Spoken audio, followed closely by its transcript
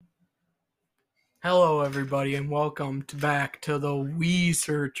Hello, everybody, and welcome back to the We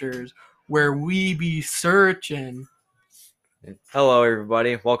Searchers, where we be searching. Hello,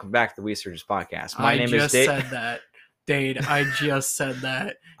 everybody. Welcome back to the We Searchers podcast. My name is Dade. Said that, Dade. I just said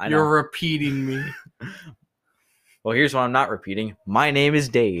that. I You're know. repeating me. Well, here's what I'm not repeating. My name is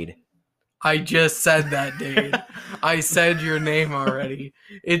Dade. I just said that, Dade. I said your name already.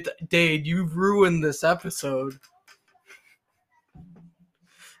 Dade, you've ruined this episode.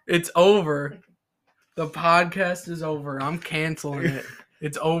 It's over. The podcast is over. I'm canceling it.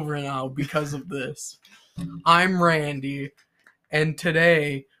 It's over now because of this. I'm Randy, and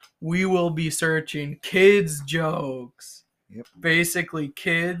today we will be searching kids' jokes. Yep. Basically,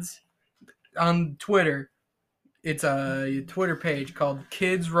 kids on Twitter. It's a Twitter page called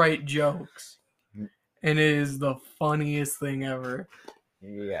Kids Write Jokes, and it is the funniest thing ever.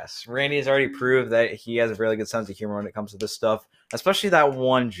 Yes, Randy has already proved that he has a really good sense of humor when it comes to this stuff, especially that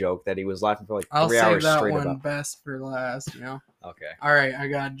one joke that he was laughing for like 3 hours I'll save straight that one about. best for last, Okay. All right, I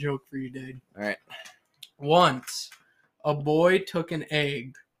got a joke for you, Dade. All right. Once, a boy took an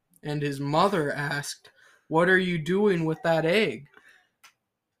egg, and his mother asked, "What are you doing with that egg?"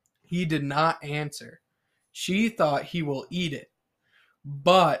 He did not answer. She thought he will eat it,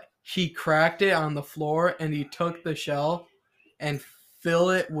 but he cracked it on the floor and he took the shell and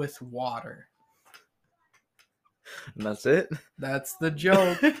filled it with water. And that's it? That's the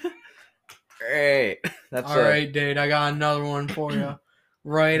joke. Great. That's All right, Dade, I got another one for you.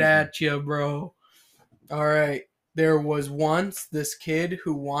 Right at you, bro. All right. There was once this kid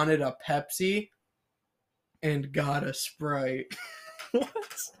who wanted a Pepsi and got a Sprite. What?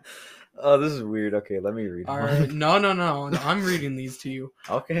 Oh, this is weird. Okay, let me read. All right. No. I'm reading these to you.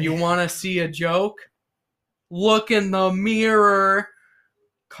 Okay. You want to see a joke? Look in the mirror.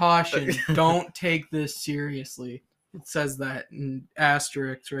 Caution, don't take this seriously. It says that in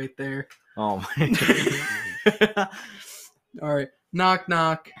asterisks right there. Oh my. All right. Knock,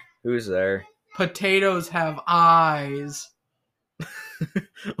 knock. Who's there? Potatoes have eyes.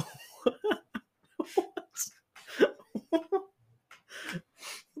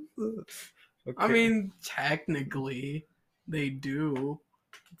 Okay. I mean, technically, they do.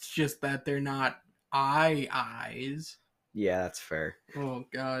 It's just that they're not eyes. Yeah, that's fair. Oh,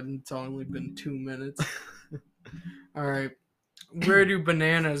 God, it's only been 2 minutes. All right. Where do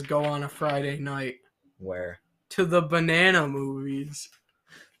bananas go on a Friday night? Where? To the banana movies.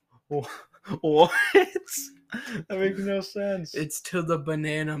 What? That makes no sense. It's to the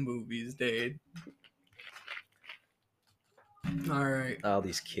banana movies, Dade. All right. Oh,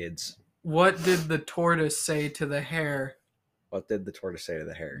 these kids. What did the tortoise say to the hare? What did the tortoise say to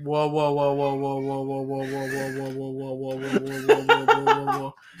the hare? Whoa, whoa, whoa, whoa, whoa, whoa, whoa, whoa, whoa, whoa, whoa, whoa, whoa, whoa, whoa, whoa, whoa,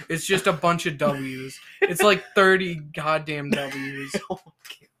 whoa. It's just a bunch of W's. It's like 30 goddamn W's.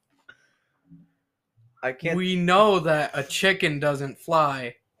 I can't. We know that a chicken doesn't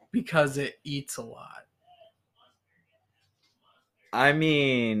fly because it eats a lot. I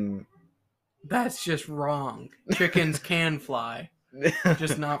mean, That's just wrong. Chickens can fly,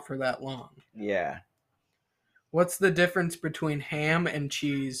 just not for that long. Yeah. What's the difference between ham and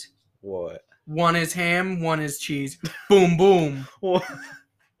cheese? What? One is ham, one is cheese. Boom, boom.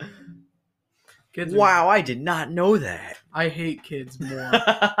 Kids Wow, I did not know that. I hate kids more.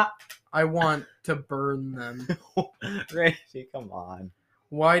 I want to burn them. Randy, come on.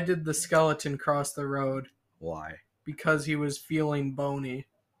 Why did the skeleton cross the road? Why? Because he was feeling bony.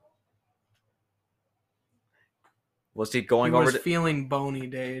 Was he going over to? Feeling bony,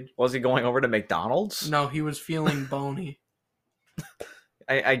 Dade. Was he going over to McDonald's? No, he was feeling bony.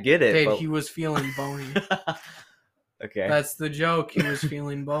 I get it. Dade, but... he was feeling bony. Okay. That's the joke. He was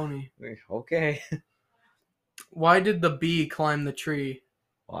feeling bony. Okay. Why did the bee climb the tree?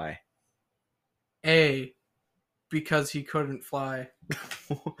 Why? A, because he couldn't fly.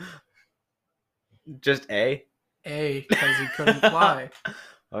 Just A? A, because he couldn't fly.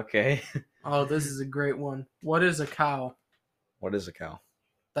 Okay. Oh, this is a great one. What is a cow? What is a cow?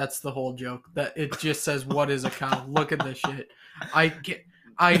 That's the whole joke. That it just says, "What is a cow?" Look at this shit. I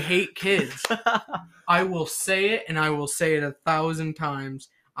hate kids. I will say it, and I will say it 1,000 times.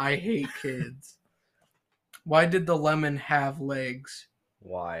 I hate kids. Why did the lemon have legs?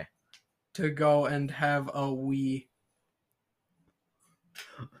 Why? To go and have a wee.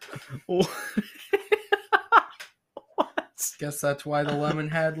 What? Guess that's why the lemon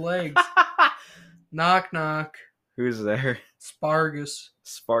had legs. Knock, knock. Who's there? Spargus.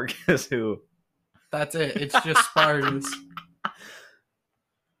 Spargus who? That's it. It's just Spargus.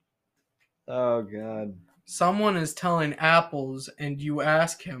 Oh, God. Someone is telling apples, and you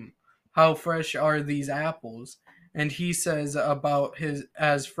ask him, "How fresh are these apples?" And he says, "About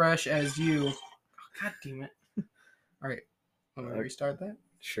as fresh as you." God damn it. All right. Let me restart that.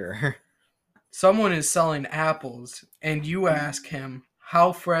 Sure. Someone is selling apples, and you ask him,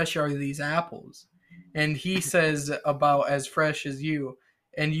 how fresh are these apples? And he says, about as fresh as you.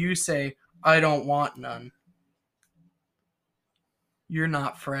 And you say, I don't want none. You're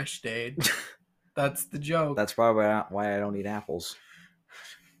not fresh, Dade. That's the joke. That's probably why I don't eat apples.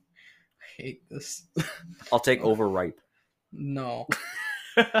 I hate this. I'll take overripe. No.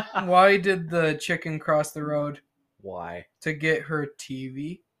 Why did the chicken cross the road? Why? To get her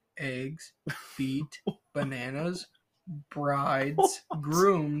TV, eggs, feet, bananas, brides,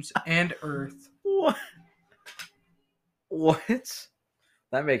 grooms, and earth. What? What?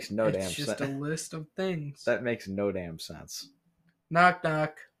 That makes no damn It's sense. just a list of things. That makes no damn sense. Knock,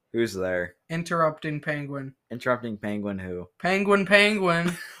 knock. Who's there? Interrupting penguin. Interrupting penguin who? Penguin,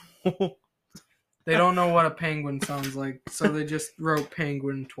 penguin. They don't know what a penguin sounds like, so they just wrote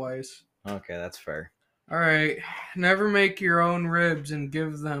penguin twice. Okay, that's fair. All right. Never make your own ribs and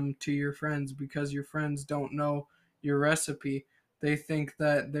give them to your friends because your friends don't know your recipe. They think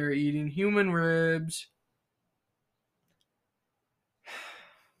that they're eating human ribs.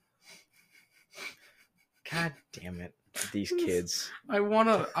 God damn it. These kids. I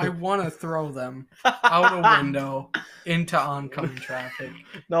wanna throw them out a window into oncoming traffic.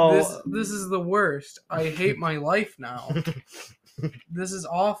 No. This is the worst. I hate my life now. This is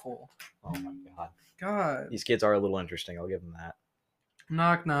awful. Oh my god. God. These kids are a little interesting, I'll give them that.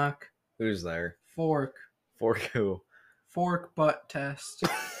 Knock, knock. Who's there? Fork. Fork who? Fork butt test.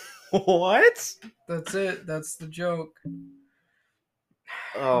 What? That's it. That's the joke.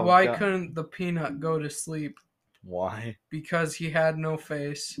 Oh, Why God. couldn't the peanut go to sleep? Why? Because he had no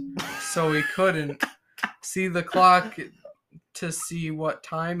face. So he couldn't see the clock to see what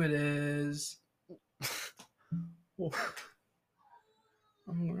time it is. I'm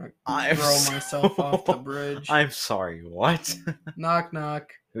gonna throw myself off the bridge. I'm sorry, what? Knock,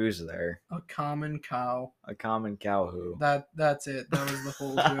 knock. Who's there? A common cow. A common cow who? That's it. That was the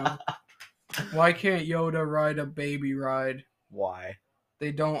whole joke. Why can't Yoda ride a baby ride? Why?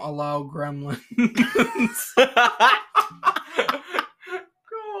 They don't allow gremlins.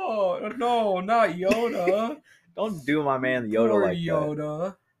 God, no, not Yoda. Don't do my man Yoda Poor like that.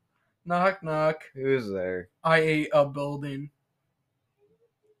 Yoda. Knock, knock. Who's there? I ate a building.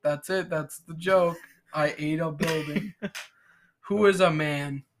 That's it. That's the joke. I ate a building. Who is a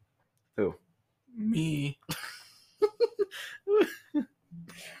man? Who? Me.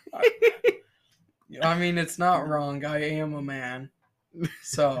 I mean, it's not wrong. I am a man.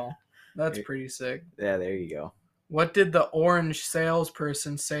 So, that's pretty sick. Yeah, there you go. What did the orange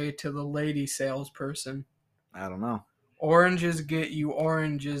salesperson say to the lady salesperson? I don't know. Oranges get you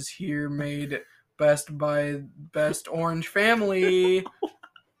oranges here made best by Best Orange Family.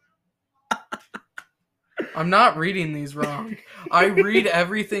 I'm not reading these wrong. I read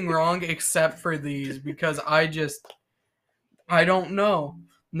everything wrong except for these because I don't know.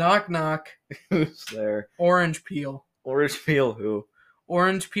 Knock, knock. Who's there? Orange peel. Orange peel who?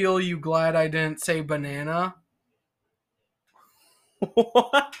 Orange peel, you glad I didn't say banana?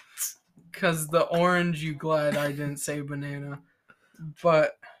 What? Because the orange, you glad I didn't say banana.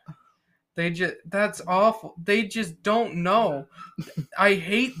 But that's awful. They just don't know. I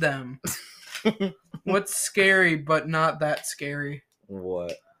hate them. What's scary but not that scary?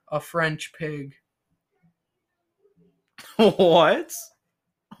 What? A French pig. What?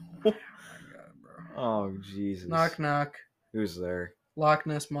 Oh my God, bro. Oh, Jesus. Knock, knock. Who's there? Loch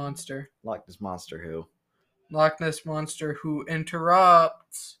Ness Monster. Loch Ness Monster who? Loch Ness Monster who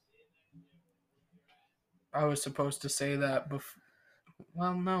interrupts. I was supposed to say that before.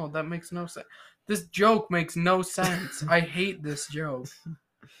 Well, no, that makes no sense. This joke makes no sense. I hate this joke.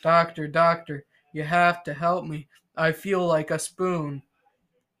 Doctor, doctor, you have to help me. I feel like a spoon.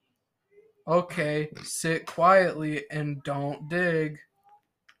 Okay, sit quietly and don't dig.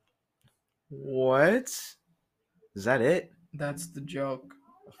 What? Is that it? That's the joke.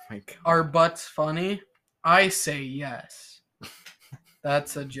 Oh my god. Are butts funny? I say yes.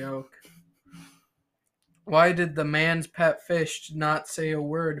 That's a joke. Why did the man's pet fish not say a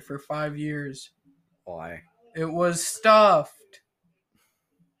word for 5 years? Why? It was stuffed.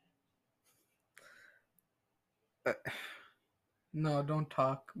 No, don't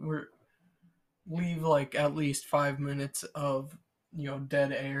talk. Leave like at least 5 minutes of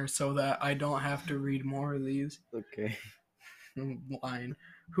dead air so that I don't have to read more of these. Okay. Line.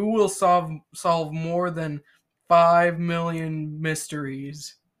 Who will solve more than 5 million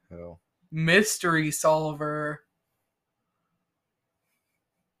mysteries? Who? Mystery solver.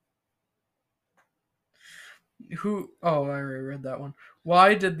 Who? Oh, I already read that one.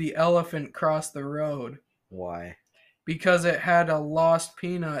 Why did the elephant cross the road? Why? Because it had a lost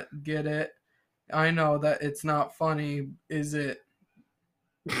peanut. Get it? I know that it's not funny, is it?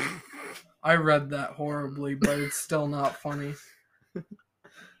 I read that horribly, but it's still not funny.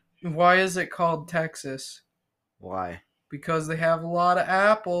 Why is it called Texas? Why? Because they have a lot of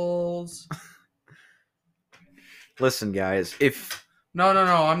apples. Listen, guys, if No,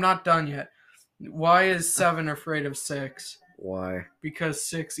 I'm not done yet. Why is 7 afraid of 6? why? Because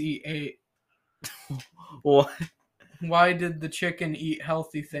 6 eat 8. What? Why did the chicken eat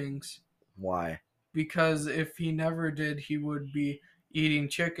healthy things? Why? Because if he never did, he would be eating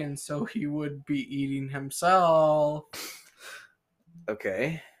chicken, so he would be eating himself.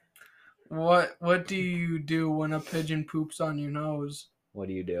 Okay. What do you do when a pigeon poops on your nose? What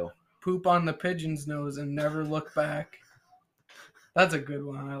do you do? Poop on the pigeon's nose and never look back. That's a good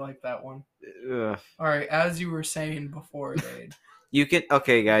one. I like that one. Ugh. All right, as you were saying before, Dade.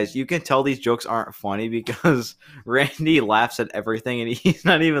 Okay, guys, you can tell these jokes aren't funny because Randy laughs at everything and he's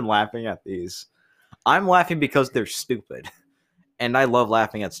not even laughing at these. I'm laughing because they're stupid. And I love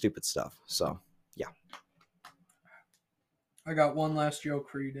laughing at stupid stuff. So, yeah. I got one last joke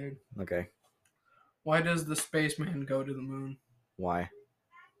for you, Dade. Okay. Why does the spaceman go to the moon? Why?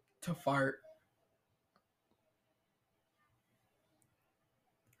 To fart.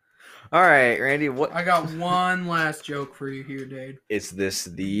 All right, Randy, what I got one last joke for you here, Dade. is this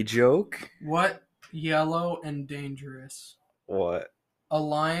the joke? What yellow and dangerous? What? A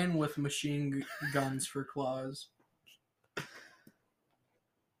lion with machine guns for claws.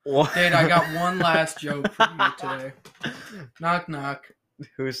 What? Dade, I got one last joke for you today. Knock, knock.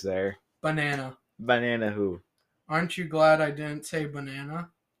 Who's there? Banana. Banana who? Aren't you glad I didn't say banana?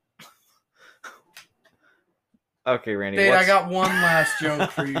 Okay, Randy. Dade, I got one last joke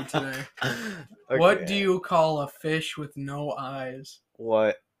for you today. Okay. What do you call a fish with no eyes?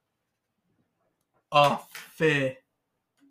 What? A fish.